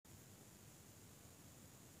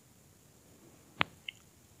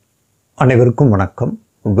அனைவருக்கும் வணக்கம்.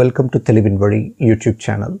 Welcome to தெளிவின் வழி யூடியூப்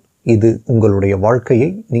சேனல். இது உங்களுடைய வாழ்க்கையை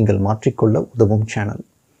நீங்கள் மாற்றிக்கொள்ள உதவும் சேனல்.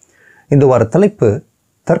 இந்த வார தலைப்பு,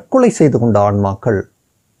 தற்கொலை செய்து கொண்ட ஆன்மாக்கள்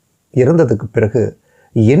இறந்ததுக்கு பிறகு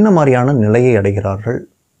என்ன மாதிரியான நிலையை அடைகிறார்கள்,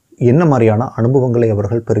 என்ன மாதிரியான அனுபவங்களை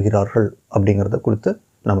அவர்கள் பெறுகிறார்கள் அப்படிங்கிறத குறித்து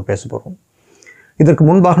நம்ம பேச போகிறோம். இதற்கு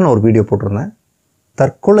முன்பாக நான் ஒரு வீடியோ போட்டிருந்தேன்.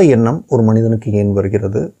 தற்கொலை எண்ணம் ஒரு மனிதனுக்கு ஏன்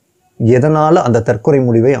வருகிறது, எதனால் அந்த தற்கொலை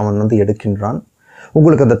முடிவை அவன் எடுக்கின்றான்,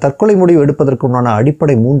 உங்களுக்கு அந்த தற்கொலை முடிவு எடுப்பதற்கு உண்டான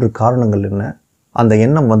அடிப்படை 3 காரணங்கள் என்ன, அந்த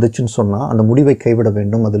எண்ணம் வந்துச்சுன்னு சொன்னால் அந்த முடிவை கைவிட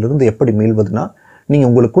வேண்டும், அதிலிருந்து எப்படி மீள்வதுனா நீங்கள்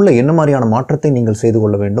உங்களுக்குள்ள என்ன மாதிரியான மாற்றத்தை நீங்கள் செய்து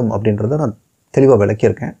கொள்ள வேண்டும் அப்படின்றத நான் தெளிவாக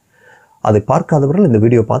விளக்கியிருக்கேன். அதை பார்க்காதவர்கள் இந்த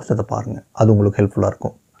வீடியோ பார்த்துட்டு அதை பாருங்கள், அது உங்களுக்கு ஹெல்ப்ஃபுல்லாக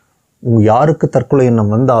இருக்கும். யாருக்கு தற்கொலை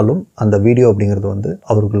எண்ணம் வந்தாலும் அந்த வீடியோ அப்படிங்கிறது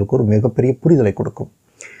அவர்களுக்கு ஒரு மிகப்பெரிய புரிதலை கொடுக்கும்.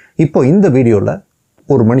 இப்போ இந்த வீடியோவில்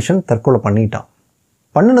ஒரு மனுஷன் தற்கொலை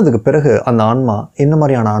பண்ணினதுக்கு பிறகு அந்த ஆன்மா என்ன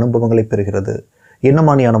மாதிரியான அனுபவங்களை பெறுகிறது, என்ன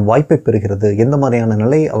மாதிரியான வாய்ப்பை பெறுகிறது, எந்த மாதிரியான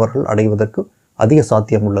நிலையை அவர்கள் அடைவதற்கு அதிக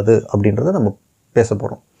சாத்தியம் உள்ளது அப்படின்றத நம்ம பேச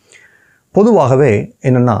போகிறோம். பொதுவாகவே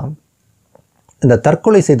என்னென்னா, இந்த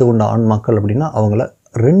தற்கொலை செய்து கொண்ட ஆன்மாக்கள் அப்படின்னா அவங்கள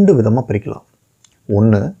 2 விதமாக பிரிக்கலாம்.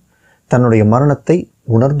 ஒன்று, தன்னுடைய மரணத்தை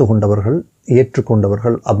உணர்ந்து கொண்டவர்கள்,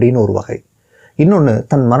 ஏற்றுக்கொண்டவர்கள் அப்படின்னு ஒரு வகை. இன்னொன்று,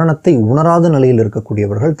 தன் மரணத்தை உணராத நிலையில்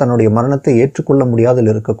இருக்கக்கூடியவர்கள், தன்னுடைய மரணத்தை ஏற்றுக்கொள்ள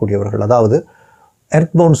முடியாதில் இருக்கக்கூடியவர்கள். அதாவது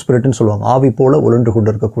எர்த்பவுண்ட் ஸ்பிரிட்னு சொல்லுவாங்க, ஆவி போல உழன்று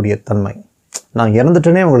கொண்டு இருக்கக்கூடிய தன்மை. நான்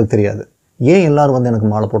இறந்துட்டேனே அவங்களுக்கு தெரியாது. ஏன் எல்லோரும் எனக்கு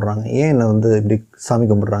மாலை போடுறாங்க, ஏன் என்னை இப்படி சாமி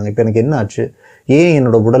கும்பிட்றாங்க, இப்போ எனக்கு என்ன ஆச்சு, ஏன்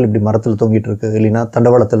என்னோடய உடல் இப்படி மரத்தில் தொங்கிட்டு இருக்குது, இல்லைன்னா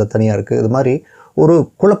தண்டவாளத்தில் தனியாக இருக்குது, இது மாதிரி ஒரு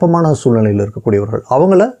குழப்பமான சூழ்நிலையில் இருக்கக்கூடியவர்கள்.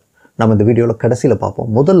 அவங்கள நம்ம இந்த வீடியோவில் கடைசியில் பார்ப்போம்.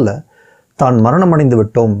 முதல்ல தான் மரணம் அடைந்து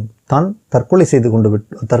விட்டோம், தான் தற்கொலை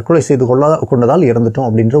செய்து கொண்டதால் இறந்துட்டோம்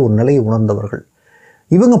அப்படின்ற ஒரு நிலையை உணர்ந்தவர்கள்.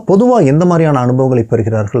 இவங்க பொதுவாக எந்த மாதிரியான அனுபவங்களை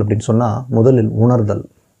பெறுகிறார்கள் அப்படின்னு சொன்னால், முதலில் உணர்தல்.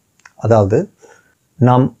 அதாவது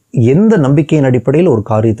நாம் எந்த நம்பிக்கையின் அடிப்படையில் ஒரு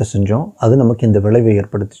காரியத்தை செஞ்சோம், அது நமக்கு இந்த விளைவை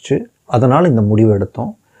ஏற்படுத்திச்சு, அதனால் இந்த முடிவை எடுத்தோம்.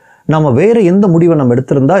 நாம் வேறு எந்த முடிவை நம்ம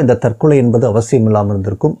எடுத்திருந்தால் இந்த தற்கொலை என்பது அவசியம் இல்லாமல்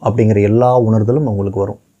இருந்திருக்கும் அப்படிங்கிற எல்லா உணர்தலும் அவங்களுக்கு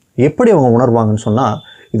வரும். எப்படி அவங்க உணர்வாங்கன்னு சொன்னால்,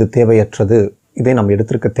 இது தேவையற்றது, இதை நம்ம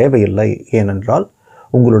எடுத்திருக்க தேவையில்லை. ஏனென்றால்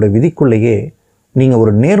உங்களுடைய விதிக்குள்ளேயே நீங்கள்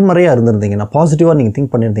ஒரு நேர்மறையாக இருந்திருந்தீங்கன்னா, பாசிட்டிவாக நீங்கள்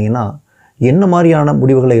திங்க் பண்ணியிருந்தீங்கன்னா, என்ன மாதிரியான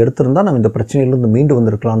முடிவுகளை எடுத்திருந்தால் நம்ம இந்த பிரச்சனையிலேருந்து மீண்டு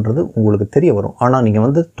வந்திருக்கலான்றது உங்களுக்கு தெரிய வரும். ஆனால்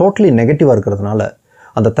நீங்கள் டோட்டலி நெகட்டிவாக இருக்கிறதுனால,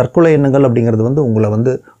 அந்த தற்கொலை எண்ணங்கள் அப்படிங்கிறது உங்களை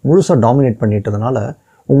முழுசாக டாமினேட் பண்ணிட்டதுனால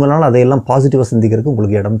உங்களால் அதையெல்லாம் பாசிட்டிவாக சிந்திக்கிறதுக்கு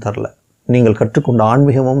உங்களுக்கு இடம் தரல. நீங்கள் கற்றுக்கொண்ட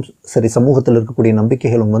ஆன்மீகமும் சரி, சமூகத்தில் இருக்கக்கூடிய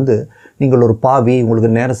நம்பிக்கைகளும் நீங்கள் ஒரு பாவி,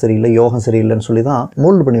 உங்களுக்கு நேரம் சரியில்லை, யோகம் சரியில்லைன்னு சொல்லி தான்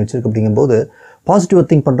மோல்டு பண்ணி வச்சிருக்கு. அப்படிங்கும்போது பாசிட்டிவாக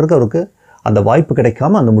திங்க் பண்ணுறதுக்கு அவருக்கு அந்த வாய்ப்பு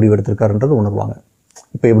கிடைக்காம அந்த முடிவு எடுத்திருக்காருன்றது உணர்வாங்க.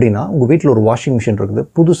 இப்போ எப்படின்னா, உங்கள் வீட்டில் ஒரு வாஷிங் மிஷின் இருக்குது,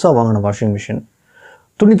 புதுசாக வாங்கின வாஷிங் மிஷின்,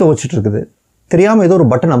 துணி துவைச்சிட்டு இருக்குது, தெரியாமல் ஏதோ ஒரு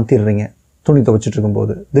பட்டன் அமுத்திடுறீங்க. துணி துவைச்சிட்டு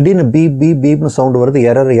இருக்கும்போது திடீர்னு பீப்னு சவுண்டு வருது,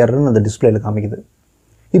 எரர்னு அந்த டிஸ்பிளேல காமிக்குது.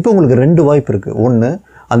 இப்போ உங்களுக்கு 2 வாய்ப்பு இருக்குது. ஒன்று,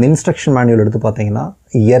 அந்த இன்ஸ்ட்ரக்ஷன் மேனுவல் எடுத்து பார்த்தீங்கன்னா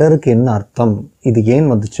எரருக்கு என்ன அர்த்தம், இது ஏன்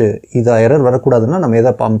வந்துச்சு, இதை எரர் வரக்கூடாதுன்னா நம்ம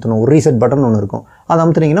எதை அமுத்தணும், ஒரு ரீசெட் பட்டன் ஒன்று இருக்கும், அதை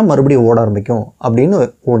அமுத்துனீங்கன்னா மறுபடியும் ஓட ஆரம்பிக்கும் அப்படின்னு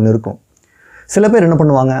ஒன்று இருக்கும். சில பேர் என்ன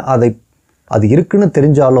பண்ணுவாங்க, அது இருக்குன்னு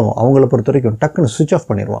தெரிஞ்சாலும் அவங்கள பொறுத்த வரைக்கும் டக்குன்னு சுவிட்ச் ஆஃப்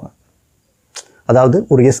பண்ணிடுவாங்க. அதாவது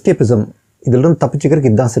ஒரு எஸ்கேபிசம், இதிலிருந்து தப்பிச்சுக்கிறதுக்கு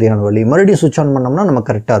இதுதான் சரியான வழி, மறுபடியும் சுவிட்ச் ஆன் பண்ணோம்னா நம்ம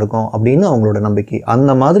கரெக்டாக இருக்கும் அப்படின்னு அவங்களோட நம்பிக்கை.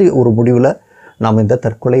 அந்த மாதிரி ஒரு முடிவில் நாம் இந்த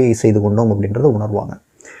தற்கொலையை செய்து கொண்டோம் அப்படின்றத உணர்வாங்க.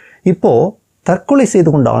 இப்போது தற்கொலை செய்து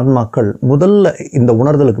கொண்ட ஆன்மாக்கள் முதல்ல இந்த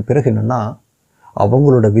உணர்தலுக்கு பிறகு என்னென்னா,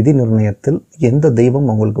 அவங்களோட விதி நிர்ணயத்தில் எந்த தெய்வம்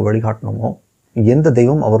அவங்களுக்கு வழிகாட்டணுமோ, எந்த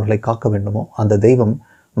தெய்வம் அவர்களை காக்க வேண்டுமோ, அந்த தெய்வம்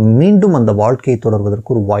மீண்டும் அந்த வாழ்க்கையை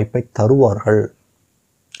தொடர்வதற்கு ஒரு வாய்ப்பை தருவார்கள்.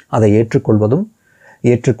 அதை ஏற்றுக்கொள்வதும்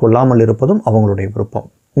ஏற்றுக்கொள்ளாமல் இருப்பதும் அவங்களுடைய விருப்பம்.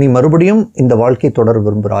 நீ மறுபடியும் இந்த வாழ்க்கையை தொடர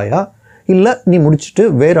விரும்புகிறாயா, இல்லை நீ முடிச்சுட்டு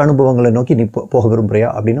வேறு அனுபவங்களை நோக்கி நீ போக விரும்புகிறியா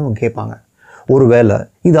அப்படின்னு அவங்க கேட்பாங்க. ஒருவேளை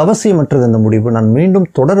இது அவசியமற்றது இந்த முடிவு, நான் மீண்டும்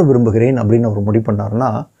தொடர விரும்புகிறேன் அப்படின்னு அவர் முடிவு பண்ணார்னா,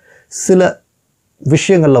 சில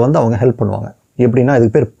விஷயங்களில் அவங்க ஹெல்ப் பண்ணுவாங்க. எப்படின்னா,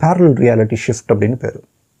 இதுக்கு பேர் பேரலல் ரியாலிட்டி ஷிஃப்ட் அப்படின்னு பேர்.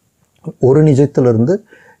 ஒரு நிஜத்திலிருந்து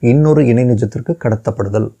இன்னொரு இணை நிஜத்திற்கு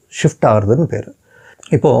கடத்தப்படுதல், ஷிஃப்ட் ஆகிறதுன்னு பேர்.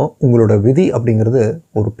 இப்போது உங்களோட விதி அப்படிங்கிறது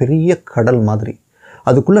ஒரு பெரிய கடல் மாதிரி,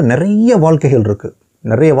 அதுக்குள்ளே நிறைய வாழ்க்கைகள் இருக்குது.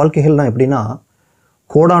 நிறைய வாழ்க்கைகள்லாம் எப்படின்னா,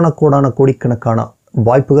 கோடான கோடிக்கணக்கான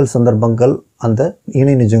வாய்ப்புகள், சந்தர்ப்பங்கள் அந்த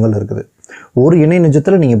இணை நிஜங்கள் இருக்குது. ஒரு இணை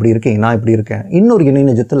நிஜத்தில் நீங்கள் இப்படி இருக்கீங்க, நான் இப்படி இருக்கேன். இன்னொரு இணை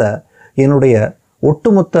நிஜத்தில் என்னுடைய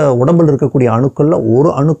ஒட்டுமொத்த உடம்பில் இருக்கக்கூடிய அணுக்களில்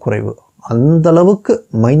ஒரு அணு குறைவு. அந்தளவுக்கு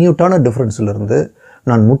மைன்யூட்டான டிஃப்ரென்ஸிலிருந்து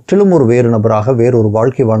நான் முற்றிலும் ஒரு வேறு நபராக வேறொரு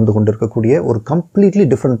வாழ்க்கை வாழ்ந்து கொண்டு இருக்கக்கூடிய ஒரு கம்ப்ளீட்லி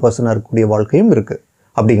டிஃப்ரெண்ட் பர்சனாக இருக்கக்கூடிய வாழ்க்கையும் இருக்குது.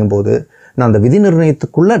 அப்படிங்கும்போது நான் அந்த விதி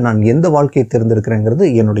நிர்ணயத்துக்குள்ளே நான் எந்த வாழ்க்கையை தேர்ந்தெடுக்கிறேங்கிறது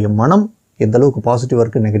என்னுடைய மனம் எந்த அளவுக்கு பாசிட்டிவாக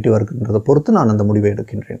இருக்குது, நெகட்டிவாக இருக்குன்றதை பொறுத்து நான் அந்த முடிவை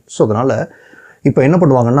எடுக்கின்றேன். ஸோ அதனால் இப்போ என்ன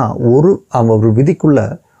பண்ணுவாங்கன்னா, ஒரு விதிக்குள்ளே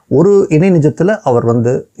ஒரு இணை நிஜத்தில் அவர்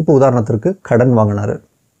இப்போ உதாரணத்திற்கு கடன் வாங்கினார்.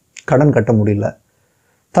 கடன் கட்ட முடியல,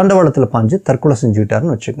 தண்டவாளத்தில் பாஞ்சு தற்கொலை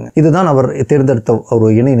செஞ்சுக்கிட்டாருன்னு வச்சுக்கோங்க. இதுதான் அவர் தேர்ந்தெடுத்த ஒரு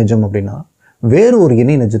இணை நிஜம். அப்படின்னா வேறு ஒரு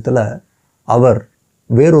இணை நிஜத்தில் அவர்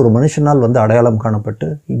வேறொரு மனுஷனால் வந்து அடையாளம் காணப்பட்டு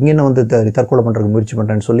இங்கேன்னு வந்து தற்கொலை பண்ணுறதுக்கு முயற்சி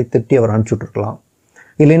பண்ணுறேன்னு சொல்லி திட்டி அவர் அனுப்பிச்சுட்ருக்கலாம்.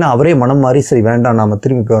 இல்லைன்னா அவரே மனம் மாறி சரி வேண்டாம் நாம்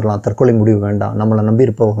திரும்பி போயிடலாம், தற்கொலை முடிவு வேண்டாம், நம்மளை நம்பி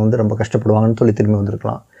இருப்பவங்க வந்து ரொம்ப கஷ்டப்படுவாங்கன்னு சொல்லி திரும்பி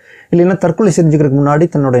வந்திருக்கலாம். இல்லைன்னா தற்கொலை செஞ்சுக்கிறதுக்கு முன்னாடி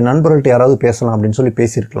தன்னுடைய நண்பர்கள்ட்ட யாராவது பேசலாம் அப்படின்னு சொல்லி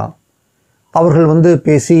பேசியிருக்கலாம். அவர்கள் வந்து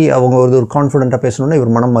பேசி அவங்க ஒரு கான்ஃபிடென்ட்டாக பேசணுன்னா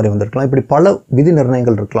இவர் மனம் மாறி வந்திருக்கலாம். இப்படி பல விதி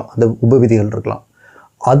நிர்ணயங்கள் இருக்கலாம், அந்த உபவிதிகள் இருக்கலாம்.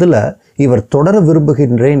 அதில் இவர் தொடர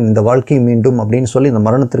விரும்புகின்றேன் இந்த வாழ்க்கை மீண்டும் அப்படின்னு சொல்லி இந்த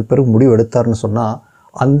மரணத்திற்கு பிறகு முடிவு எடுத்தார்னு சொன்னால்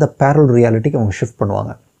அந்த பேரல் ரியாலிட்டிக்கு அவங்க ஷிஃப்ட்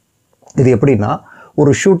பண்ணுவாங்க. இது எப்படின்னா,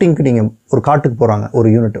 ஒரு ஷூட்டிங்க்கு நீங்கள் ஒரு காட்டுக்கு போகிறாங்க, ஒரு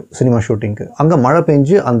யூனிட் சினிமா ஷூட்டிங்க்கு. அங்கே மழை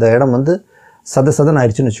பெஞ்சு அந்த இடம் வந்து சதன்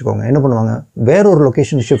ஆயிடுச்சுன்னு வச்சுக்கோங்க. என்ன பண்ணுவாங்க, வேற ஒரு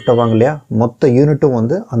லொக்கேஷனுக்கு ஷிஃப்ட் ஆவாங்க இல்லையா, மொத்த யூனிட்டும்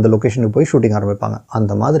வந்து அந்த லொக்கேஷனுக்கு போய் ஷூட்டிங் ஆரம்பிப்பாங்க.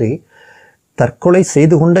 அந்த மாதிரி தற்கொலை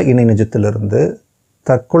செய்து கொண்ட இணை நிஜத்திலிருந்து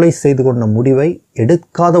தற்கொலை செய்து கொண்ட முடிவை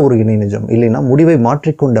எடுக்காத ஒரு இணை நிஜம், இல்லைன்னா முடிவை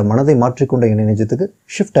மாற்றிக்கொண்ட மனதை மாற்றிக்கொண்ட இணை நிஜத்துக்கு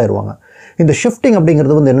ஷிஃப்ட் ஆயிடுவாங்க. இந்த ஷிஃப்டிங்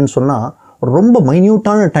அப்படிங்கிறது வந்து என்னென்னு சொன்னால் ரொம்ப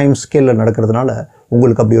மைன்யூட்டான டைம் ஸ்கேலில் நடக்கிறதுனால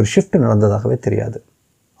உங்களுக்கு அப்படி ஒரு ஷிஃப்ட் நடந்ததாகவே தெரியாது.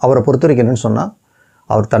 அவரை பொறுத்த வரைக்கும் என்னென்னு சொன்னால்,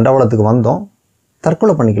 அவர் தண்டவாளத்துக்கு வந்தோம்,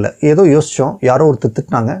 தற்கொலை பண்ணிக்கல, ஏதோ யோசித்தோம், யாரோ ஒருத்தர்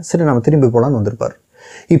திட்டினாங்க, சரி நம்ம திரும்பி போகலான்னு வந்திருப்பார்.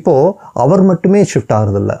 இப்போது அவர் மட்டுமே ஷிஃப்ட்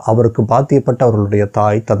ஆகிறதில்ல, அவருக்கு பாத்தியப்பட்ட அவர்களுடைய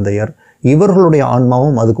தாய் தந்தையர் இவர்களுடைய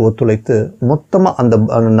ஆன்மாவும் அதுக்கு ஒத்துழைத்து மொத்தமாக அந்த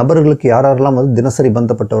நபர்களுக்கு யாரெல்லாம் வந்து தினசரி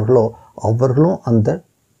பந்தப்பட்டவர்களோ அவர்களும் அந்த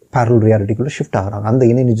பேரல் ரியாலிட்டிக்குள்ளே ஷிஃப்ட் ஆகிறாங்க, அந்த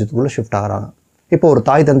இணை நிஜத்துக்குள்ளே ஷிஃப்ட் ஆகிறாங்க. இப்போ ஒரு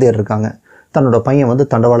தாய் தந்தையர் இருக்காங்க, தன்னோட பையன் வந்து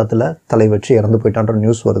தண்டவாளத்தில் தலை வச்சு இறந்து போயிட்டான்ற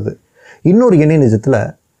நியூஸ் வருது. இன்னொரு இணை நிஜத்தில்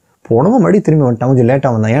போனவன் மறுபடி திரும்பி வந்துட்டான், கொஞ்சம்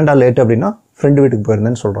லேட்டாக வந்தான், ஏன்டா லேட்டு அப்படின்னா ஃப்ரெண்டு வீட்டுக்கு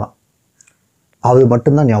போயிருந்தேன்னு சொல்கிறான். அது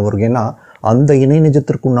மட்டும்தான் ஞாபகம் இருக்கு. ஏன்னா அந்த இணை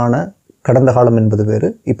நிஜத்திற்குண்டான கடந்த காலம் என்பது வேறு,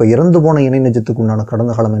 இப்போ இறந்து போன இணை நிஜத்துக்குண்டான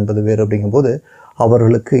கடந்த காலம் என்பது வேறு. அப்படிங்கும்போது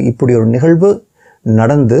அவர்களுக்கு இப்படி ஒரு நிகழ்வு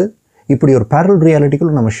நடந்து இப்படி ஒரு பேரல்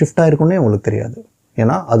ரியாலிட்டிக்குள்ள நம்ம ஷிஃப்ட் ஆகிருக்குன்னே அவங்களுக்கு தெரியாது.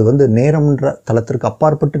 ஏன்னா அது வந்து நேரம்ன்ற தளத்திற்கு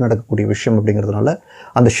அப்பாற்பட்டு நடக்கக்கூடிய விஷயம். அப்படிங்கிறதுனால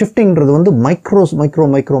அந்த ஷிஃப்டிங்கிறது வந்து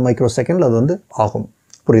மைக்ரோ செகண்டில் அது வந்து ஆகும்.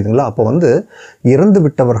 புரியுதுங்களா? அப்போ வந்து இறந்து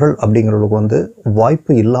விட்டவர்கள் அப்படிங்கிறவங்களுக்கு வந்து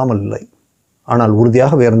வாய்ப்பு இல்லாமல் இல்லை, ஆனால்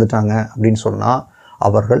உறுதியாக இறந்துட்டாங்க அப்படின்னு சொன்னால்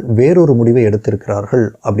அவர்கள் வேறொரு முடிவை எடுத்திருக்கிறார்கள்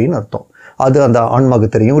அப்படின்னு அர்த்தம். அது அந்த ஆன்மாவுக்கு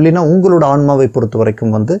தெரியும். இல்லைன்னா உங்களோட ஆன்மாவை பொறுத்த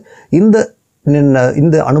வரைக்கும் வந்து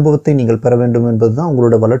இந்த அனுபவத்தை நீங்கள் பெற வேண்டும் என்பது தான்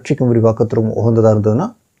உங்களோட வளர்ச்சிக்கும் விரிவாக்கத்திற்கும் உகந்ததாக இருந்ததுன்னா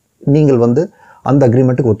நீங்கள் வந்து அந்த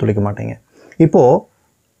அக்ரிமெண்ட்டுக்கு ஒத்துழைக்க மாட்டீங்க. இப்போது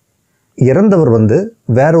இறந்தவர் வந்து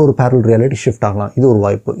வேற ஒரு பேரல் ரியாலிட்டி ஷிஃப்ட் ஆகலாம், இது ஒரு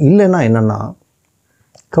வாய்ப்பு. இல்லைன்னா என்னென்னா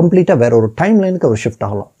கம்ப்ளீட்டாக வேற ஒரு டைம் லைனுக்கு அவர் ஷிஃப்ட்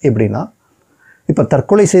ஆகலாம். எப்படின்னா, இப்போ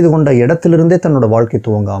தற்கொலை செய்து கொண்ட இடத்திலிருந்தே தன்னோட வாழ்க்கை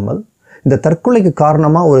துவங்காமல் இந்த தற்கொலைக்கு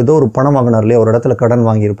காரணமாக ஏதோ ஒரு பணம் வாங்கினார் இல்லையா, ஒரு இடத்துல கடன்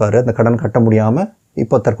வாங்கியிருப்பார், அந்த கடன் கட்ட முடியாமல்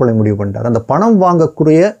இப்போ தற்கொலை முடிவு பண்ணிட்டார். அந்த பணம்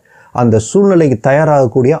வாங்கக்கூடிய அந்த சூழ்நிலைக்கு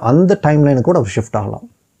தயாராகக்கூடிய அந்த டைம் லைனுக்கு கூட அவர் ஷிஃப்ட் ஆகலாம்.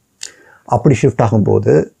 அப்படி ஷிஃப்ட்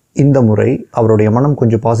ஆகும்போது இந்த முறை அவருடைய மனம்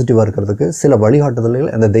கொஞ்சம் பாசிட்டிவாக இருக்கிறதுக்கு சில வழிகாட்டுதல்கள்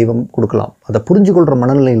அந்த தெய்வம் கொடுக்கலாம். அதை புரிஞ்சுக்கொள்கிற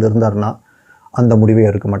மனநிலையில் இருந்தார்னா அந்த முடிவை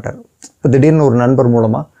எடுக்க மாட்டார். இப்போ திடீர்னு ஒரு நண்பர்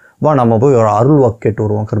மூலமாக வா நம்ம போய் ஒரு அருள் வாக்கு கேட்டு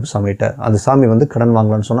வருவோம் கருப்புசாமிகிட்ட, அந்த சாமி வந்து கடன்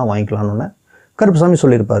வாங்கலான்னு சொன்னால் வாங்கிக்கலான்னு கருப்புசாமி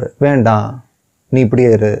சொல்லியிருப்பார், வேண்டாம் நீ இப்படியே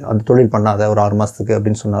இரு, அந்த தொழில் பண்ணாத ஒரு 6 மாதத்துக்கு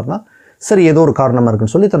அப்படின்னு சொன்னார்னா சரி ஏதோ ஒரு காரணமாக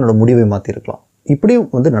இருக்குன்னு சொல்லி தன்னோட முடிவை மாற்றிருக்கலாம். இப்படியும்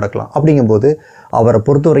வந்து நடக்கலாம். அப்படிங்கும்போது அவரை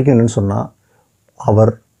பொறுத்த வரைக்கும் என்னென்னு சொன்னால்,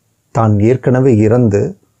 அவர் தான் ஏற்கனவே இறந்து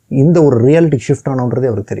இந்த ஒரு ரியாலிட்டி ஷிஃப்ட் ஆனோன்றதே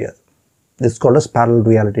அவருக்கு தெரியாது. This called as parallel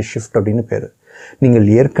reality shift அப்படின்னு பேர். நீங்கள்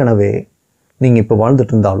ஏற்கனவே நீங்கள் இப்போ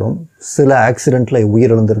வாழ்ந்துட்டு இருந்தாலும் சில ஆக்சிடெண்ட்டில்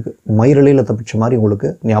உயிரிழந்திருக்கு, மயிரிழையில் தப்பிச்ச மாதிரி உங்களுக்கு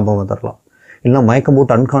ஞாபகம் தரலாம். இல்லைனா மயக்கம்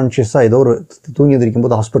போட்டு அன்கான்ஷியஸாக ஏதோ ஒரு தூங்கி எந்திரிக்கும்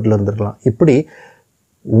போது ஹாஸ்பிட்டலில் இருந்திருக்கலாம். இப்படி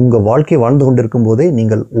உங்கள் வாழ்க்கை வாழ்ந்து கொண்டு இருக்கும்போதே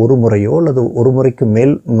நீங்கள் ஒரு முறையோ அல்லது ஒரு முறைக்கு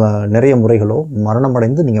மேல் நிறைய முறைகளோ மரணம்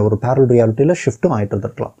அடைந்து நீங்கள் ஒரு பேரல் ரியாலிட்டியில் ஷிஃப்ட்டும் ஆகிட்டு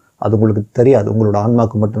இருந்திருக்கலாம். அது உங்களுக்கு தெரியாது, உங்களோட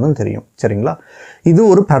ஆன்மாவுக்கு மட்டும்தான் தெரியும். சரிங்களா? இது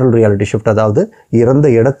ஒரு பேரல் ரியாலிட்டி ஷிஃப்ட், அதாவது இறந்த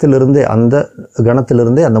இடத்திலிருந்தே அந்த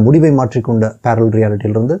கணத்திலிருந்தே அந்த முடிவை மாற்றிக்கொண்ட பேரல்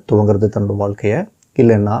ரியாலிட்டியிலிருந்து துவங்கிறது தன்னோட வாழ்க்கையை.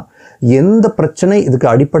 இல்லைன்னா எந்த பிரச்சனை இதுக்கு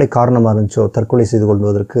அடிப்படை காரணமாக இருந்துச்சோ தற்கொலை செய்து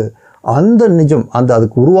கொள்வதற்கு, அந்த நிஜம்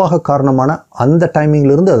அதுக்கு உருவாக காரணமான அந்த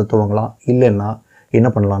டைமிங்லேருந்து அதை துவங்கலாம். இல்லைன்னா என்ன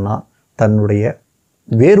பண்ணலான்னா தன்னுடைய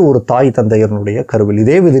வேறு ஒரு தாய் தந்தையனுடைய கருவில்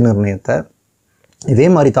இதே விதி நிர்ணயத்தை, இதே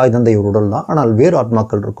மாதிரி தாய் தந்தையர் உடல் தான், ஆனால் வேறு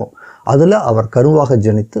ஆத்மாக்கள் இருக்கும், அதில் அவர் கருவாக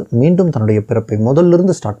ஜனித்து மீண்டும் தன்னுடைய பிறப்பை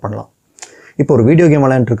முதல்லிருந்து ஸ்டார்ட் பண்ணலாம். இப்போ ஒரு வீடியோ கேம்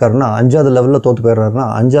விளையாண்டுருக்காருன்னா 5வது லெவலில் தோற்று போயிடுறாருன்னா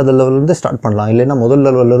 5வது லெவல்லேருந்து ஸ்டார்ட் பண்ணலாம். இல்லைன்னா முதல்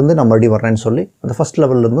லெவல்லேருந்து நான் மறுபடி வர்றேன்னு சொல்லி அந்த ஃபஸ்ட்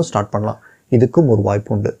லெவல்லேருந்து ஸ்டார்ட் பண்ணலாம். இதுக்கும் ஒரு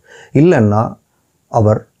வாய்ப்பு உண்டு. இல்லைன்னா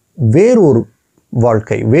அவர் வேறு ஒரு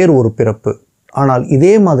வாழ்க்கை, வேறு ஒரு பிறப்பு, ஆனால்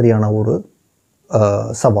இதே மாதிரியான ஒரு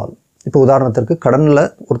சவால். இப்போ உதாரணத்திற்கு கடனில்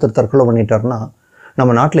ஒருத்தர் தற்கொலை பண்ணிட்டாருன்னா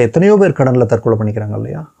நம்ம நாட்டில் எத்தனையோ பேர் கடனில் தற்கொலை பண்ணிக்கிறாங்க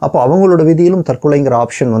இல்லையா? அப்போ அவங்களோட விதியிலும் தற்கொலைங்கிற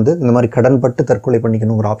ஆப்ஷன் வந்து இந்த மாதிரி கடன் பட்டு தற்கொலை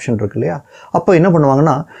பண்ணிக்கணுங்கிற ஆப்ஷன் இருக்கு இல்லையா? அப்போ என்ன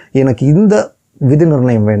பண்ணுவாங்கன்னா, எனக்கு இந்த விதி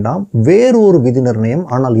நிர்ணயம் வேண்டாம், வேறு ஒரு விதி நிர்ணயம்,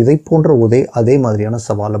 ஆனால் இதை போன்ற அதே மாதிரியான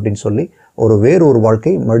சவால் அப்படின்னு சொல்லி வேறு ஒரு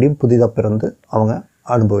வாழ்க்கை மறுபடியும் புதிதாக பிறந்து அவங்க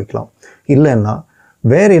அனுபவிக்கலாம். இல்லைன்னா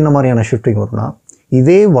வேறு என்ன மாதிரியான ஷிஃப்டிங் வரும்னா,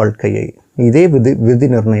 இதே வாழ்க்கையை, இதே விதி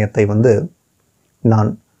நிர்ணயத்தை வந்து நான்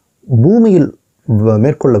பூமியில்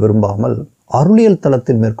மேற்கொள்ள விரும்பாமல் அருளியல்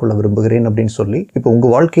தளத்தில் மேற்கொள்ள விரும்புகிறேன் அப்படின்னு சொல்லி, இப்போ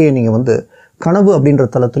உங்கள் வாழ்க்கையை நீங்கள் வந்து கனவு அப்படின்ற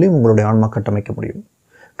தளத்திலையும் உங்களுடைய ஆன்மா கட்டமைக்க முடியும்,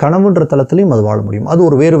 கனவுன்ற தளத்திலையும் அது வாழ முடியும். அது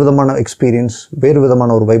ஒரு வேறு விதமான எக்ஸ்பீரியன்ஸ், வேறு விதமான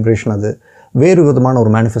ஒரு வைப்ரேஷன், அது வேறு விதமான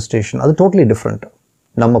ஒரு மேனிஃபெஸ்டேஷன், அது டோட்டலி டிஃப்ரெண்ட்.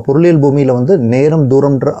 நம்ம பொருளியல் பூமியில் வந்து நேரம்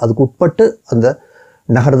தூரம்ன்ற அதுக்கு உட்பட்டு அந்த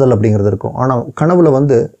நகர்தல் அப்படிங்கிறது இருக்கும். ஆனால் கனவுல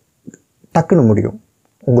வந்து டக்குன்னு முடியும்.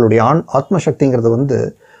 உங்களுடைய ஆத்ம சக்திங்கிறது வந்து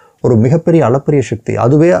ஒரு மிகப்பெரிய அளப்பரிய சக்தி.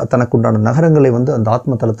 அதுவே தனக்குண்டான நகரங்களை வந்து அந்த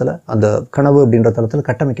ஆத்ம தளத்தில், அந்த கனவு அப்படின்ற தளத்தில்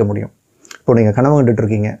கட்டமைக்க முடியும். இப்போ நீங்கள் கனவு கண்டுட்டு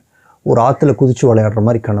இருக்கீங்க, ஒரு ஆற்றுல குதிச்சு விளையாடுற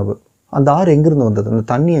மாதிரி கனவு. அந்த ஆறு எங்கேருந்து வந்தது? அந்த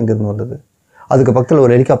தண்ணி எங்கேருந்து வந்தது? அதுக்கு பக்கத்தில்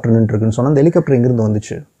ஒரு ஹெலிகாப்டர் நின்றுருக்குன்னு சொன்னால் அந்த ஹெலிகாப்டர் எங்கேருந்து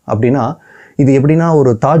வந்துச்சு? அப்படின்னா இது எப்படின்னா,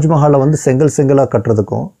 ஒரு தாஜ்மஹாலை வந்து செங்கலாக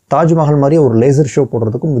கட்டுறதுக்கும் தாஜ்மஹால் மாதிரியே ஒரு லேசர் ஷோ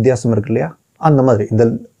போடுறதுக்கும் வித்தியாசம் இருக்கு இல்லையா? அந்த மாதிரி இந்த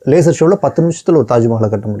லேசர் ஷோவில் 10 நிமிஷத்தில் ஒரு தாஜ்மஹாலை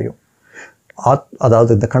கட்ட முடியும்.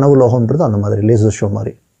 அதாவது இந்த கனவு லோகம்ன்றது அந்த மாதிரி லேசர் ஷோ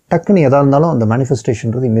மாதிரி டக்குன்னு எதாக இருந்தாலும் அந்த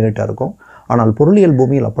மேனிஃபெஸ்டேஷன்றது இம்மீடியட்டாக இருக்கும். ஆனால் பொருளியல்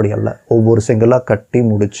பூமியில் அப்படி அல்ல. ஒவ்வொரு செங்கலாக கட்டி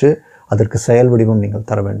முடித்து அதற்கு செயல் வடிவம் நீங்கள்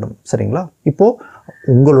தர வேண்டும். சரிங்களா? இப்போது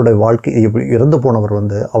உங்களுடைய வாழ்க்கை, இறந்து போனவர்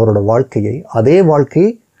வந்து அவரோட வாழ்க்கையை, அதே வாழ்க்கையை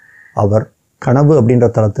அவர் கனவு அப்படின்ற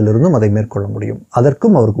தளத்திலிருந்தும் அதை மேற்கொள்ள முடியும்.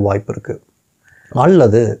 அதற்கும் அவருக்கு வாய்ப்பு இருக்குது.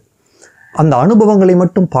 அல்லது அந்த அனுபவங்களை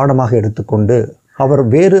மட்டும் பாடமாக எடுத்துக்கொண்டு அவர்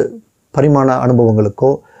வேறு பரிமாண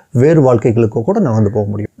அனுபவங்களுக்கோ வேறு வாழ்க்கைகளுக்கோ கூட நகர்ந்து போக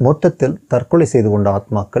முடியும். மொத்தத்தில் தற்கொலை செய்து கொண்ட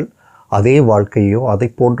ஆத்மாக்கள் அதே வாழ்க்கையோ, அதை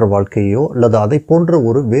போன்ற வாழ்க்கையோ, அல்லது அதை போன்ற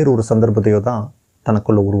வேறொரு சந்தர்ப்பத்தையோ தான்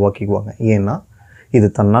தனக்குள்ளே உருவாக்கிக்குவாங்க. ஏன்னா இது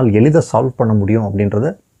தன்னால் எளிதாக சால்வ் பண்ண முடியும்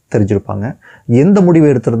அப்படின்றத தெரிஞ்சிருப்பாங்க. எந்த முடிவு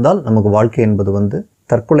எடுத்திருந்தால் நமக்கு வாழ்க்கை என்பது வந்து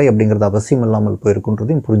தற்கொலை அப்படிங்கிறது அவசியம் இல்லாமல்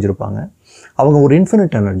போயிருக்குன்றதையும் புரிஞ்சிருப்பாங்க. அவங்க ஒரு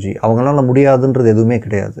இன்ஃபினிட் எனர்ஜி, அவங்களால முடியாதுன்றது எதுவுமே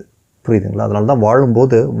கிடையாது. புரியுதுங்களா? அதனால தான்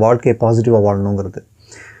வாழும்போது வாழ்க்கையை பாசிட்டிவாக வாழணுங்கிறது.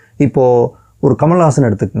 இப்போது ஒரு கமல்ஹாசன்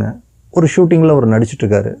எடுத்துக்கங்க. ஒரு ஷூட்டிங்கில் அவர்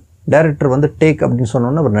நடிச்சிட்ருக்காரு. டைரக்டர் வந்து டேக் அப்படின்னு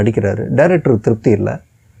சொன்னோன்னே அவர் நடிக்கிறாரு. டைரக்டருக்கு திருப்தி இல்லை.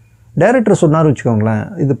 டைரக்டர் சொன்னார் வச்சுக்கோங்களேன்,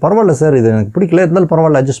 இது பரவாயில்ல சார், இது எனக்கு பிடிக்கல, இருந்தாலும்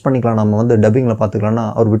பரவாயில்ல, அட்ஜஸ்ட் பண்ணிக்கலாம், நம்ம வந்து டப்பிங்கில் பார்த்துக்கலான்னா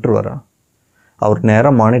அவர் விட்டுருவாரா? அவர்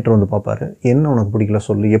நேராக மானிட்டர் வந்து பார்ப்பார். என்ன உனக்கு பிடிக்கல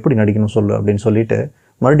சொல்லு, எப்படி நடிக்கணும் சொல்லு அப்படின்னு சொல்லிட்டு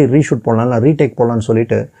மறுபடியும் ரீஷூட் போடலாம், ரீடேக் போடலான்னு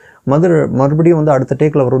சொல்லிட்டு மறுபடியும் வந்து அடுத்த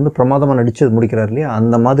டேக்கில் அவர் வந்து பிரமாதமாக நடித்து முடிக்கிறார் இல்லையா?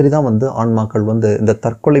 அந்த மாதிரி தான் வந்து ஆன்மாக்கள் வந்து இந்த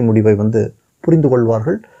தற்கொலை முடிவை வந்து புரிந்து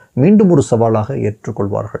கொள்வார்கள், மீண்டும் ஒரு சவாலாக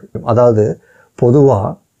ஏற்றுக்கொள்வார்கள். அதாவது பொதுவாக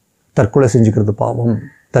தற்கொலை செஞ்சுக்கிறது பாவம்,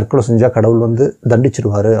 தற்கொலை செஞ்சால் கடவுள் வந்து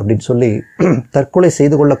தண்டிச்சிருவார் அப்படின்னு சொல்லி தற்கொலை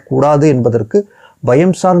செய்து கொள்ளக்கூடாது என்பதற்கு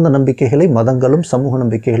பயம் சார்ந்த நம்பிக்கைகளை மதங்களும் சமூக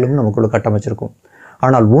நம்பிக்கைகளும் நமக்குள்ள கட்டமைச்சிருக்கும்.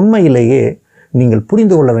 ஆனால் உண்மையிலேயே நீங்கள்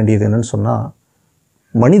புரிந்து கொள்ள வேண்டியது என்னன்னு சொன்னால்,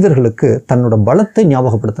 மனிதர்களுக்கு தன்னோட பலத்தை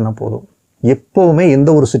ஞாபகப்படுத்தினா போதும். எப்போவுமே எந்த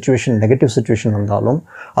ஒரு சுச்சுவேஷன், நெகட்டிவ் சுச்சுவேஷன் வந்தாலும்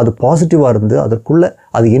அது பாசிட்டிவாக இருந்து அதற்குள்ளே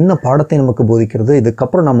அது என்ன பாடத்தை நமக்கு போதிக்கிறது,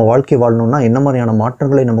 இதுக்கப்புறம் நம்ம வாழ்க்கை வாழணும்னா என்ன மாதிரியான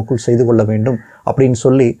மாற்றங்களை நமக்குள் செய்து கொள்ள வேண்டும் அப்படின்னு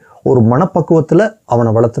சொல்லி ஒரு மனப்பக்குவத்தில் அவனை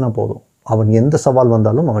வளர்த்துனா போதும். அவன் எந்த சவால்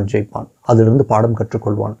வந்தாலும் அவன் ஜெயிப்பான், அதிலிருந்து பாடம்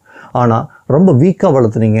கற்றுக்கொள்வான். ஆனால் ரொம்ப வீக்காக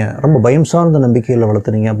வளர்த்துனீங்க, ரொம்ப பயம் சார்ந்த நம்பிக்கையில்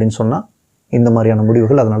வளர்த்துனீங்க அப்படின்னு சொன்னால் இந்த மாதிரியான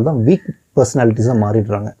முடிவுகள், அதனால தான் வீக் பர்சனாலிட்டிஸாக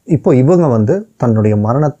மாறிடுறாங்க. இப்போ இவங்க வந்து தன்னுடைய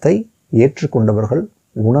மரணத்தை ஏற்றுக்கொண்டவர்கள்,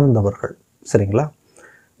 உணர்ந்தவர்கள். சரிங்களா?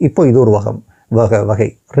 இப்போ இது ஒரு வகை.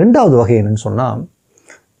 ரெண்டாவது வகை என்னன்னு சொன்னால்,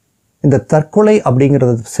 இந்த தற்கொலை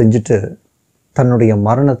அப்படிங்கிறத செஞ்சுட்டு தன்னுடைய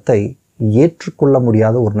மரணத்தை ஏற்றுக்கொள்ள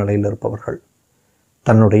முடியாத ஒரு நிலையில் இருப்பவர்கள்.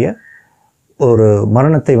 தன்னுடைய ஒரு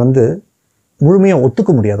மரணத்தை வந்து முழுமையாக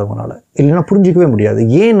ஒத்துக்க முடியாதவங்களால, இல்லைன்னா புரிஞ்சிக்கவே முடியாது.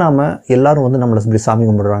 ஏன் நாம் எல்லாரும் வந்து நம்மளை இப்படி சாமி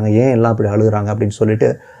கும்பிடுறாங்க, ஏன் எல்லாம் இப்படி அழுகுறாங்க அப்படின்னு சொல்லிட்டு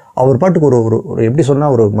அவர் பாட்டுக்கு ஒரு எப்படி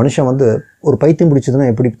சொன்னால், ஒரு மனுஷன் வந்து ஒரு பைத்தியம் பிடிச்சதுன்னா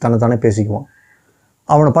எப்படி தன்னைத்தானே பேசிக்குவான்,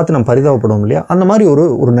 அவனை பார்த்து நம்ம பரிதாபப்படுவோம் இல்லையா? அந்த மாதிரி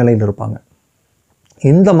ஒரு நிலையில் இருப்பாங்க.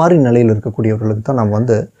 இந்த மாதிரி நிலையில் இருக்கக்கூடியவர்களுக்கு தான் நம்ம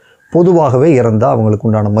வந்து பொதுவாகவே இறந்தால் அவங்களுக்கு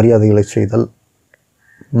உண்டான மரியாதைகளை செய்தல்,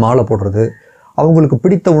 மாலை போடுறது, அவங்களுக்கு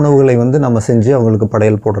பிடித்த உணவுகளை வந்து நம்ம செஞ்சு அவங்களுக்கு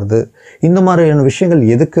படையல் போடுறது, இந்த மாதிரியான விஷயங்கள்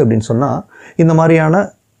எதுக்கு அப்படின்னு சொன்னால், இந்த மாதிரியான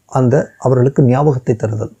அந்த அவர்களுக்கு ஞாபகத்தை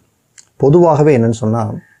தருதல். பொதுவாகவே என்னன்னு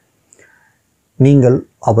சொன்னால், நீங்கள்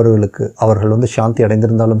அவர்கள் வந்து சாந்தி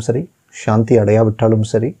அடைந்திருந்தாலும் சரி, சாந்தி அடையாவிட்டாலும்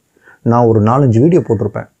சரி, நான் ஒரு 4-5 வீடியோ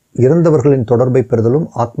போட்டிருப்பேன், இறந்தவர்களின் தொடர்பை பெறுதலும்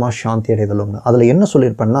ஆத்மா சாந்தி அடைதலும்னு. அதில் என்ன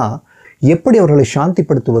சொல்லியிருப்பேன்னா, எப்படி அவர்களை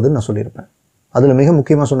சாந்திப்படுத்துவதுன்னு நான் சொல்லியிருப்பேன். அதில் மிக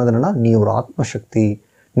முக்கியமாக சொன்னது என்னென்னா, நீ ஒரு ஆத்ம சக்தி,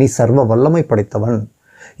 நீ சர்வ வல்லமை படைத்தவன்,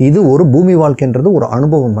 இது ஒரு பூமி வாழ்க்கைன்றது ஒரு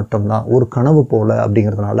அனுபவம் மட்டும்தான், ஒரு கனவு போல.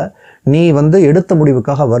 அப்படிங்கிறதுனால நீ வந்து எடுத்த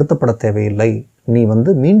முடிவுக்காக வருத்தப்பட தேவையில்லை, நீ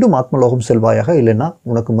வந்து மீண்டும் ஆத்மலோகம் செல்வாயாக, இல்லைன்னா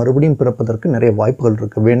உனக்கு மறுபடியும் பிறப்பதற்கு நிறைய வாய்ப்புகள்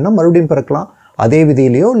இருக்குது. வேணும்னா மறுபடியும் பிறக்கலாம், அதே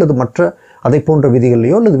விதியிலையோ அல்லது மற்ற அதை போன்ற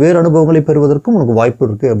விதிகளையோ அல்லது வேறு அனுபவங்களை பெறுவதற்கும் உனக்கு வாய்ப்பு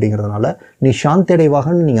இருக்குது. அப்படிங்கிறதுனால நீ சாந்தி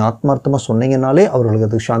அடைவாகன்னு நீங்கள் ஆத்மார்த்தமாக சொன்னீங்கன்னாலே அவர்களுக்கு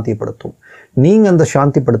அது சாந்திப்படுத்தும். நீங்கள் அந்த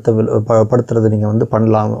சாந்தி படுத்துறதை நீங்கள் வந்து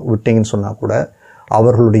பண்ணலாம் விட்டீங்கன்னு சொன்னால் கூட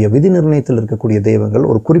அவர்களுடைய விதி நிர்ணயத்தில் இருக்கக்கூடிய தெய்வங்கள்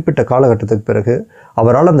ஒரு குறிப்பிட்ட காலகட்டத்துக்கு பிறகு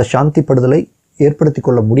அவரால் அந்த சாந்தி படுதலை ஏற்படுத்தி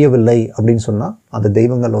கொள்ள முடியவில்லை அப்படின்னு சொன்னால் அந்த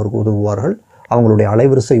தெய்வங்கள் அவருக்கு உதவுவார்கள். அவங்களுடைய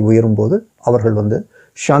அலைவரிசை உயரும் போது அவர்கள் வந்து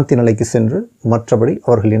சாந்தி நிலைக்கு சென்று மற்றபடி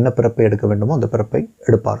அவர்கள் என்ன பிறப்பை எடுக்க வேண்டுமோ அந்த பிறப்பை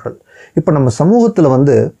எடுப்பார்கள். இப்போ நம்ம சமூகத்தில்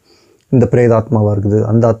வந்து இந்த பிரேதாத்மாவாக இருக்குது,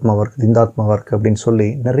 அந்த ஆத்மாவாக இருக்குது, இந்த ஆத்மாவாக இருக்குது அப்படின்னு சொல்லி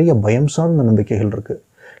நிறைய பயம் சார்ந்த நம்பிக்கைகள் இருக்குது,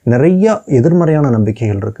 நிறைய எதிர்மறையான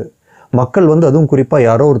நம்பிக்கைகள் இருக்குது. மக்கள் வந்து அதுவும் குறிப்பாக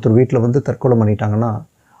யாரோ ஒருத்தர் வீட்டில் வந்து தற்கொலை பண்ணிட்டாங்கன்னா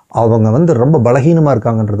அவங்க வந்து ரொம்ப பலகீனமாக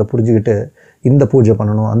இருக்காங்கன்றதை புரிஞ்சுக்கிட்டு இந்த பூஜை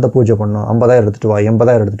பண்ணணும், அந்த பூஜை பண்ணணும், 50,000 எடுத்துகிட்டு வா,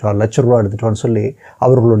 80,000 எடுத்துகிட்டு வா, ₹1,00,000 எடுத்துகிட்டு வான்னு சொல்லி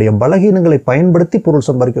அவர்களுடைய பலகீனங்களை பயன்படுத்தி பொருள்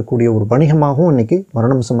சம்பாதிக்கக்கூடிய ஒரு வணிகமாகவும் இன்றைக்கி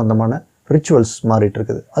மரணம் சம்பந்தமான ரிச்சுவல்ஸ் மாறிட்டு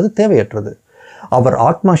இருக்குது. அது தேவையற்றது. அவர்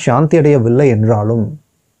ஆத்மா சாந்தி அடையவில்லை என்றாலும்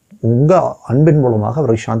உங்கள் அன்பின் மூலமாக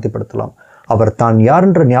அவரை சாந்திப்படுத்தலாம். அவர் தான்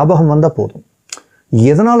யாருன்ற ஞாபகம் வந்தால் போதும்.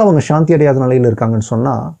 எதனால் அவங்க சாந்தி அடையாத நிலையில் இருக்காங்கன்னு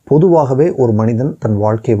சொன்னால், பொதுவாகவே ஒரு மனிதன் தன்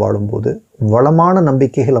வாழ்க்கை வாழும்போது வளமான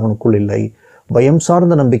நம்பிக்கைகள் அவனுக்குள் இல்லை, பயம்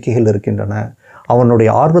சார்ந்த நம்பிக்கைகள் இருக்கின்றன. அவனுடைய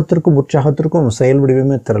ஆர்வத்திற்கும் உற்சாகத்திற்கும் செயல்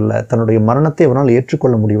வடிவமே தெரியல. தன்னுடைய மரணத்தை அவனால்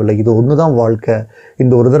ஏற்றுக்கொள்ள முடியவில்லை. இது ஒன்று தான் வாழ்க்கை,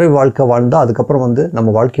 இந்த ஒரு தடவை வாழ்க்கை வாழ்ந்தால் அதுக்கப்புறம் வந்து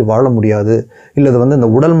நம்ம வாழ்க்கை வாழ முடியாது, இல்லை இது வந்து இந்த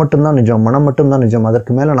உடல் மட்டும்தான் நிஜம், மனம் மட்டும்தான் நிஜம்,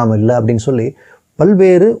 அதற்கு மேலே நாம் இல்லை அப்படின்னு சொல்லி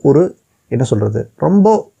பல்வேறு ஒரு என்ன சொல்கிறது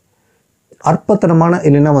ரொம்ப அற்பத்தனமான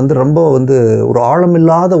இல்லைன்னா வந்து ரொம்ப வந்து ஒரு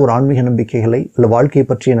ஆழமில்லாத ஒரு ஆன்மீக நம்பிக்கைகளை இல்லை வாழ்க்கையை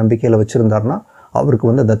பற்றிய நம்பிக்கைகளை வச்சுருந்தார்னா அவருக்கு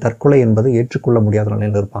வந்து அந்த தற்கொலை என்பதை ஏற்றுக்கொள்ள முடியாத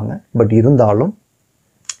நிலையில் இருப்பாங்க. பட் இருந்தாலும்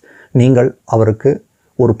நீங்கள் அவருக்கு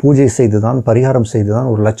ஒரு பூஜை செய்து தான், பரிகாரம் செய்து தான்,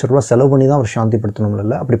 ₹1,00,000 செலவு பண்ணி தான் அவர் சாந்திப்படுத்தணும்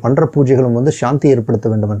இல்லை. அப்படி பண்ணுற பூஜைகளும் வந்து சாந்தி ஏற்படுத்த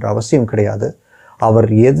வேண்டும் என்ற அவசியம் கிடையாது. அவர்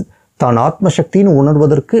தான் ஆத்மசக்தின்னு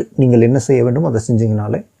உணர்வதற்கு நீங்கள் என்ன செய்ய வேண்டும் அதை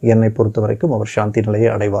செஞ்சீங்கனாலே என்னை பொறுத்த வரைக்கும் அவர் சாந்தி நிலையை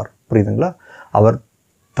அடைவார். புரியுதுங்களா? அவர்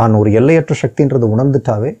தான் ஒரு எல்லையற்ற சக்தின்றதை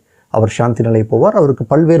உணர்ந்துட்டாவே அவர் சாந்தி நிலை போவார். அவருக்கு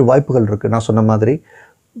பல்வேறு வாய்ப்புகள் இருக்குது. நான் சொன்ன மாதிரி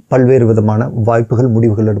பல்வேறு விதமான வாய்ப்புகள்,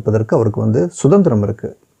 முடிவுகள் எடுப்பதற்கு அவருக்கு வந்து சுதந்திரம்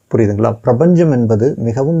இருக்குது. புரியுதுங்களா? பிரபஞ்சம் என்பது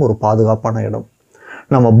மிகவும் ஒரு பாதுகாப்பான இடம்.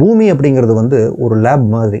 நம்ம பூமி அப்படிங்கிறது வந்து ஒரு லேப்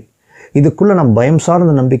மாதிரி. இதுக்குள்ளே நம்ம பயம்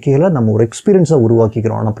சார்ந்த நம்பிக்கைகளை நம்ம ஒரு எக்ஸ்பீரியன்ஸாக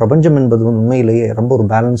உருவாக்கிக்கிறோம். ஆனால் பிரபஞ்சம் என்பது வந்து உண்மையிலேயே ரொம்ப ஒரு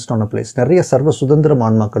பேலன்ஸ்டான பிளேஸ். நிறைய சர்வ சுதந்திரம்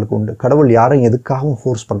ஆன்மாக்களுக்கு உண்டு. கடவுள் யாரையும் எதுக்காகவும்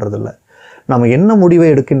ஃபோர்ஸ் பண்ணுறதில்லை. நம்ம என்ன முடிவை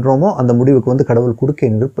எடுக்கின்றோமோ அந்த முடிவுக்கு வந்து கடவுள் கொடுக்க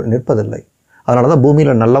நிற்பதில்லை. அதனால தான்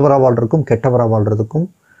பூமியில் நல்லவராக வாழ்றதுக்கும் கெட்டவராக வாழ்கிறதுக்கும்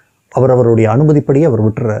அவருடைய அனுமதிப்படியே அவர்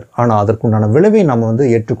விட்டுறார். ஆனால் அதற்குண்டான விளைவை நம்ம வந்து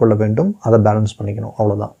ஏற்றுக்கொள்ள வேண்டும், அதை பேலன்ஸ் பண்ணிக்கணும்,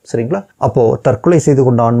 அவ்வளோதான். சரிங்களா? அப்போது தற்கொலை செய்து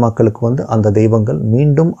கொண்ட ஆன்மாக்களுக்கு வந்து அந்த தெய்வங்கள்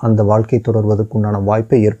மீண்டும் அந்த வாழ்க்கை தொடர்வதற்குண்டான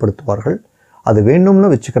வாய்ப்பை ஏற்படுத்துவார்கள். அது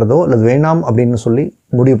வேணும்னு வச்சுக்கிறதோ அல்லது வேணாம் அப்படின்னு சொல்லி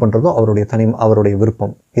முடிவு பண்ணுறதோ அவருடைய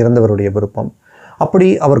விருப்பம், இறந்தவருடைய விருப்பம். அப்படி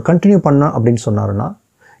அவர் கண்டினியூ பண்ண அப்படின்னு சொன்னாருன்னா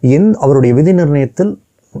அவருடைய விதி நிர்ணயத்தில்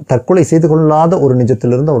தற்கொலை செய்து கொள்ளாத ஒரு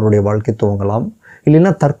நிஜத்திலிருந்து அவருடைய வாழ்க்கை துவங்கலாம்.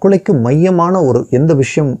 இல்லைன்னா தற்கொலைக்கு மையமான ஒரு எந்த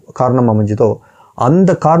விஷயம் காரணம் அமைஞ்சதோ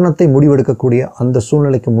அந்த காரணத்தை முடிவெடுக்கக்கூடிய அந்த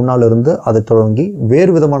சூழ்நிலைக்கு முன்னால் இருந்து அதை தொடங்கி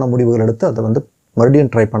வேறு விதமான முடிவுகள் எடுத்து அதை வந்து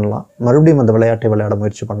மறுபடியும் ட்ரை பண்ணலாம், மறுபடியும் அந்த விளையாட்டை விளையாட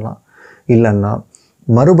முயற்சி பண்ணலாம். இல்லைன்னா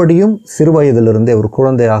மறுபடியும் சிறு வயதிலிருந்தே ஒரு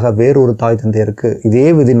குழந்தையாக வேறொரு தாய் தந்தையருக்கு இதே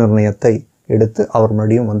விதி நிர்ணயத்தை எடுத்து அவர்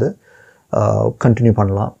மறுபடியும் வந்து கண்டினியூ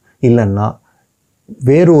பண்ணலாம். இல்லைன்னா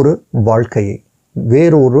வேறொரு வாழ்க்கையை,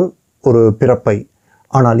 வேறொரு பிறப்பை,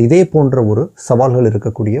 ஆனால் இதே போன்ற ஒரு சவால்கள்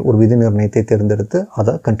இருக்கக்கூடிய ஒரு விதி நிர்ணயத்தை தேர்ந்தெடுத்து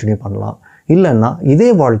அதை கண்டினியூ பண்ணலாம். இல்லைன்னா இதே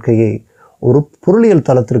வாழ்க்கையை ஒரு பொருளியல்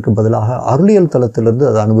தளத்திற்கு பதிலாக அருளியல் தளத்திலிருந்து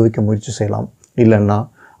அதை அனுபவிக்க முயற்சி செய்யலாம். இல்லைன்னா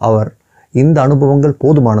அவர் இந்த அனுபவங்கள்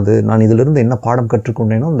போதுமானது, நான் இதிலிருந்து என்ன பாடம்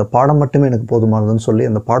கற்றுக்கொண்டேனோ அந்த பாடம் மட்டுமே எனக்கு போதுமானதுன்னு சொல்லி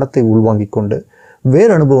அந்த பாடத்தை உள்வாங்கி கொண்டு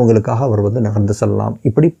வேறு அனுபவங்களுக்காக அவர் வந்து நகர்ந்து செல்லலாம்.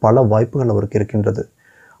 இப்படி பல வாய்ப்புகள் அவருக்கு இருக்கின்றது.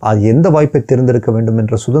 அது எந்த வாய்ப்பை தேர்ந்தெடுக்க வேண்டும்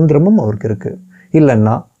என்ற சுதந்திரமும் அவருக்கு இருக்குது.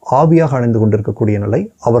 இல்லைன்னா ஆவியாக அணைந்து கொண்டிருக்கக்கூடிய நிலை,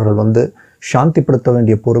 அவர்கள் வந்து சாந்திப்படுத்த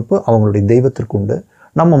வேண்டிய பொறுப்பு அவங்களுடைய தெய்வத்திற்கு உண்டு.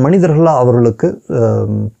 நம்ம மனிதர்களாக அவர்களுக்கு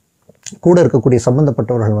கூட இருக்கக்கூடிய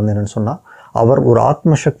சம்பந்தப்பட்டவர்கள் வந்து என்னென்னு சொன்னால் அவர் ஒரு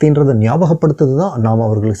ஆத்மசக்தின்றதை ஞாபகப்படுத்துறது தான் நாம்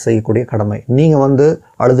அவர்களுக்கு செய்யக்கூடிய கடமை. நீங்கள் வந்து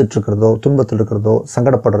அழுதுட்டுருக்கிறதோ, துன்பத்தில் இருக்கிறதோ,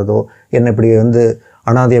 சங்கடப்படுறதோ, என்னை இப்படி வந்து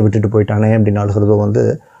அனாதையாக விட்டுட்டு போயிட்டானே அப்படின்னு அழுகிறதோ வந்து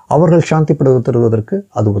அவர்கள் சாந்திப்படுத்துவதற்கு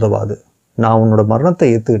அது உதவாது. நான் உன்னோட மரணத்தை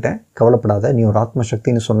ஏற்றுக்கிட்டேன், கவலைப்படாத, நீ ஒரு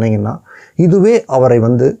ஆத்மசக்தின்னு சொன்னீங்கன்னா இதுவே அவரை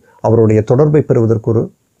வந்து அவருடைய தொடர்பை பெறுவதற்கு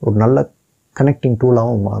ஒரு நல்ல கனெக்டிங்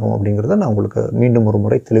டூலாகவும் மாறும். அப்படிங்கிறத நான் உங்களுக்கு மீண்டும் ஒரு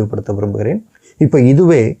முறை தெளிவுபடுத்த விரும்புகிறேன். இப்போ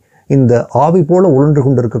இதுவே இந்த ஆவி போல உழன்று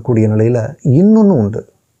கொண்டு இருக்கக்கூடிய நிலையில் இன்னொன்று உண்டு.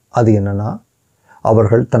 அது என்னென்னா,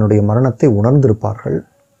 அவர்கள் தன்னுடைய மரணத்தை உணர்ந்திருப்பார்கள்.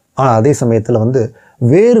 ஆனால் அதே சமயத்தில் வந்து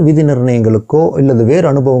வேறு விதி நிர்ணயங்களுக்கோ இல்லது வேறு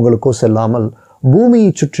அனுபவங்களுக்கோ செல்லாமல்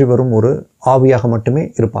பூமியை சுற்றி வரும் ஒரு ஆவியாக மட்டுமே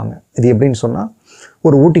இருப்பாங்க. இது எப்படின்னு சொன்னால்,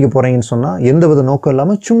 ஒரு ஊட்டிக்கு போகிறீங்கன்னு சொன்னால் எந்த வித நோக்கம்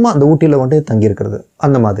இல்லாமல் சும்மா அந்த ஊட்டியில் வந்து தங்கியிருக்கிறது,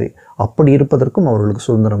 அந்த மாதிரி. அப்படி இருப்பதற்கும் அவர்களுக்கு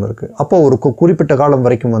சுதந்திரம் இருக்குது. அப்போ ஒரு குறிப்பிட்ட காலம்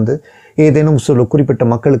வரைக்கும் வந்து ஏதேனும் சில குறிப்பிட்ட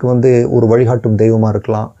மக்களுக்கு வந்து ஒரு வழிகாட்டும் தெய்வமாக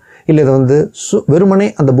இருக்கலாம். இல்லை இதை வந்து வெறுமனே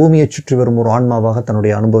அந்த பூமியை சுற்றி வரும் ஒரு ஆன்மாவாக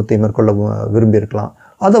தன்னுடைய அனுபவத்தை மேற்கொள்ள விரும்பியிருக்கலாம்.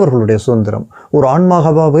 அது அவர்களுடைய சுதந்திரம். ஒரு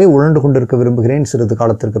ஆன்மாகவே உழண்டு கொண்டிருக்க விரும்புகிறேன் சிறிது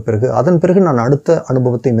காலத்திற்கு பிறகு, அதன் பிறகு நான் அடுத்த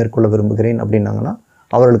அனுபவத்தை மேற்கொள்ள விரும்புகிறேன் அப்படின்னாங்கன்னா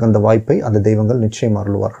அவர்களுக்கு அந்த வாய்ப்பை அந்த தெய்வங்கள் நிச்சயம்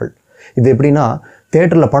அருள்வார்கள். இது எப்படின்னா,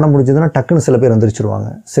 தேட்டரில் படம் முடிஞ்சதுன்னா டக்குன்னு சில பேர் வந்துருச்சுருவாங்க.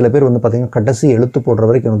 சில பேர் வந்து பார்த்திங்கன்னா கடைசி எழுத்து போடுற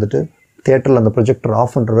வரைக்கும் வந்துட்டு தேட்டரில் அந்த ப்ரொஜெக்டர்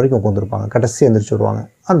ஆஃப் பண்ணுற வரைக்கும் உட்காந்துருப்பாங்க, கடைசி எழுந்திரிச்சு வருவாங்க.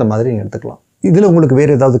 அந்த மாதிரி நீங்கள் எடுத்துக்கலாம். இதில் உங்களுக்கு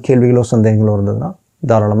வேறு ஏதாவது கேள்விகளோ சந்தேகங்களோ இருந்ததுன்னா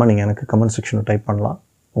தாராளமாக நீங்கள் எனக்கு கமெண்ட் செக்ஷனில் டைப் பண்ணலாம்.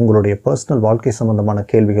 உங்களுடைய பர்சனல் வாழ்க்கை சம்பந்தமான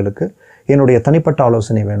கேள்விகளுக்கு என்னுடைய தனிப்பட்ட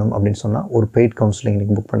ஆலோசனை வேணும் அப்படின்னு சொன்னால் ஒரு பெய்ட் கவுன்சிலிங்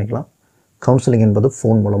நீங்கள் புக் பண்ணிக்கலாம். கவுன்சிலிங் என்பது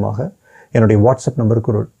ஃபோன் மூலமாக. என்னுடைய வாட்ஸ்அப்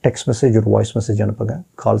நம்பருக்கு ஒரு டெக்ஸ்ட் மெசேஜ், ஒரு வாய்ஸ் மெசேஜ் அனுப்புங்க.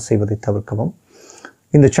 கால் செய்வதை தவிர்க்கவும்.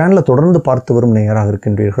 இந்த சேனலை தொடர்ந்து பார்த்து வரும் நேயராக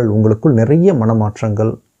இருக்கின்றீர்கள். உங்களுக்குள் நிறைய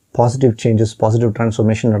மனமாற்றங்கள், பாசிட்டிவ் சேஞ்சஸ், பாசிட்டிவ்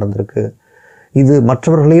டிரான்ஸ்ஃபர்மேஷன் நடந்திருக்கு. இது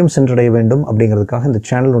மற்றவர்களையும் சென்றடைய வேண்டும் அப்படிங்கிறதுக்காக இந்த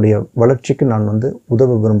சேனலுடைய வளர்ச்சிக்கு நான் வந்து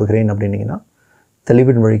உதவ விரும்புகிறேன் அப்படின்னீங்கன்னா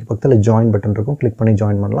தெளிவின் வழிக்கு பக்கத்தில் ஜாயின் பட்டன் இருக்கும், கிளிக் பண்ணி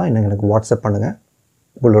ஜாயின் பண்ணலாம். இன்னும் எனக்கு வாட்ஸ்அப் பண்ணுங்கள்.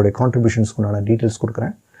 உங்களுடைய கான்ட்ரிபியூஷன்ஸ்க்கு நான் டீட்டெயில்ஸ்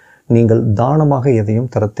கொடுக்குறேன். நீங்கள் தானமாக எதையும்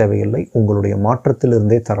தர தேவையில்லை, உங்களுடைய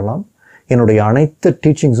மாற்றத்திலிருந்தே தரலாம். என்னுடைய அனைத்து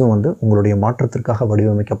டீச்சிங்ஸும் வந்து உங்களுடைய மாற்றத்திற்காக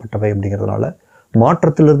வடிவமைக்கப்பட்டவை அப்படிங்கிறதுனால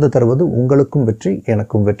மாற்றத்திலிருந்து தருவது உங்களுக்கும் வெற்றி,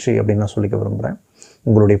 எனக்கும் வெற்றி அப்படின்னு நான் சொல்லிக்க விரும்புகிறேன்.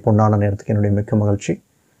 உங்களுடைய பொன்னான நேரத்துக்கு என்னுடைய மிக்க மகிழ்ச்சி.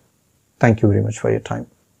 Thank you very much for your time.